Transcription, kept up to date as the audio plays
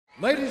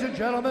Ladies and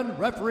gentlemen,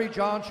 referee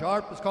John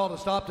Sharp has called a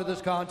stop to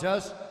this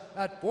contest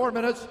at 4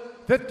 minutes,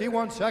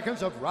 51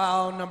 seconds of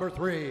round number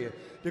 3.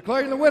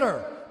 Declaring the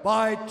winner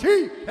by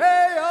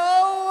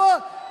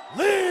TKO,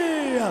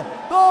 Li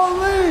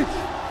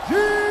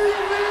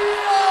Jingliang!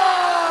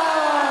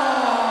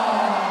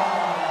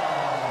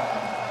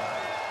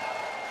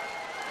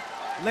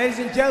 Ladies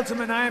and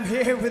gentlemen, I am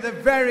here with a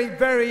very,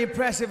 very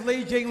impressive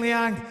Li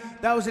Jingliang.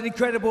 That was an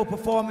incredible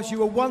performance. You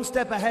were one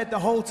step ahead the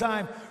whole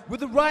time.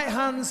 With the right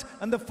hands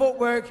and the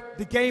footwork,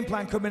 the game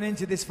plan coming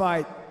into this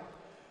fight.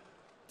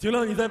 尽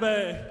量你在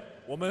为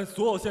我们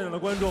所有现场的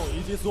观众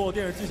以及所有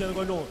电视机前的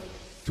观众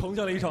呈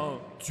现了一场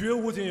绝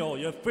无仅有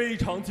也非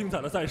常精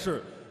彩的赛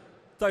事。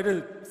在这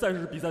赛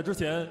事比赛之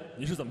前，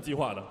你是怎么计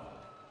划的？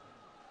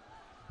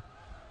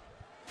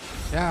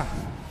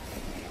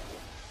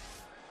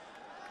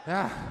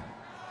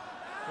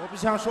 我不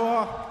想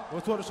说我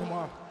做了什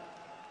么，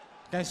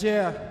感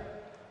谢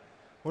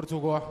我的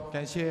祖国，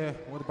感谢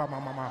我的爸爸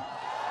妈妈，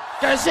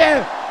感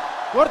谢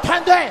我的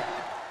团队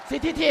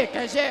CTT，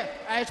 感谢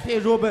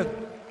HP Ruben，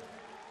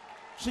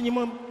 是你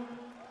们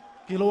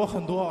给了我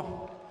很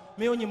多，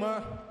没有你们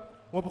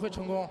我不会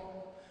成功，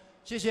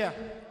谢谢，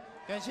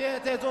感谢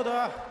在座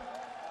的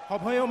好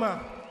朋友们，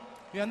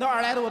远道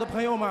而来的我的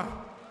朋友们，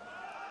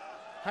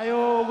还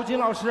有吴金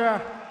老师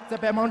在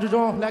百忙之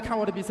中来看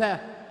我的比赛，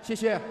谢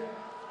谢。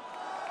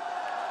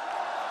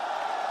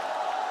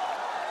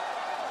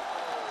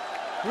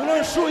 无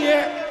论输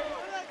赢，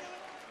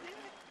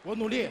我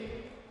努力，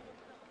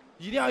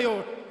一定要有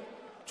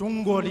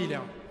中国力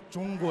量、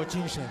中国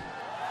精神。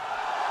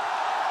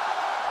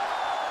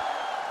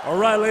 All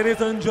right, ladies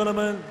and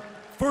gentlemen.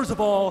 First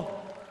of all,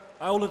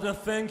 I would like to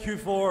thank you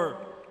for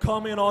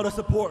coming out to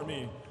support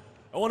me.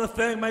 I want to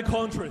thank my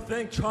country,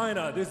 thank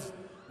China.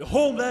 The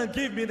homeland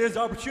gave me this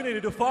opportunity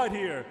to fight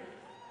here.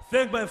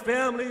 Thank my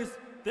families,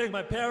 thank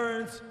my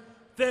parents,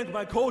 thank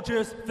my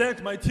coaches,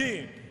 thank my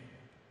team.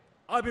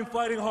 I've been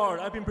fighting hard.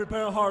 I've been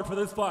preparing hard for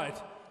this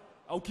fight.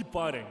 I'll keep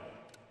fighting.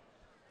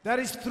 That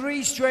is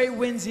 3 straight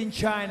wins in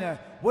China.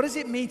 What does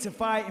it mean to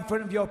fight in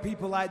front of your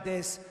people like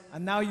this?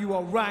 And now you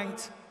are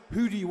ranked.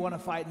 Who do you want to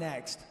fight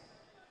next?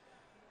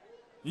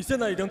 你现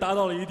在已经达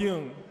到了一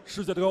定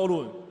世界的高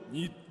度，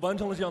你完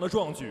成了这样的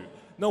壮举。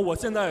那我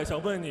现在想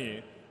问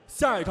你，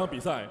下一场比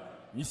赛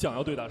你想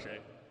要对打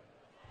谁？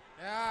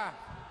 Yeah.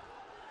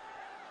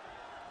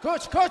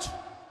 Coach.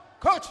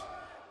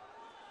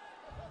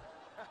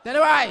 That's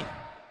why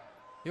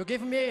you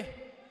give me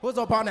who's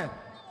the opponent?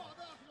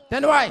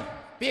 That's why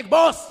big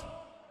boss.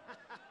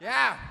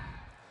 Yeah.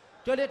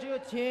 这里只有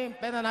请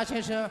白娜娜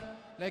先生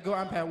来给我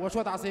安排。我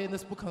说打谁那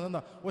是不可能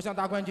的。我想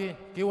打冠军，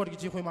给我这个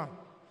机会吗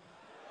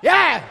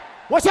 ？Yeah，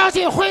 我相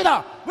信会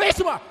的。为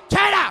什么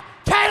 ？China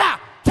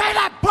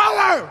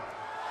power。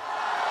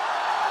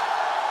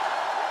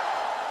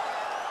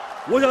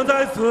我想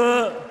在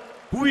此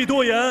不必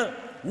多言，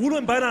无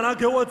论白娜娜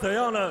给我怎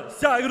样的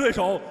下一个对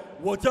手。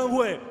 我将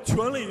会全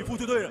力以赴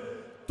去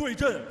对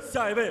阵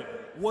下一位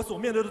我所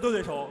面对的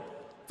对手。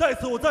在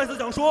此，我再次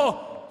想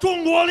说，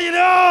中国力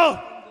量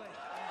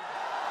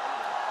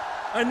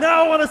 ！And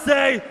now I want to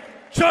say,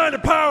 China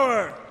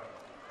power.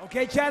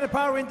 Okay, China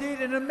power indeed,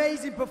 an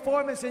amazing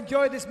performance.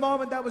 Enjoy this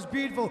moment. That was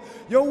beautiful.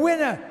 Your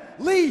winner,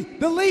 Li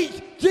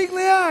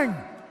Jingliang.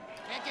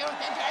 Thank you.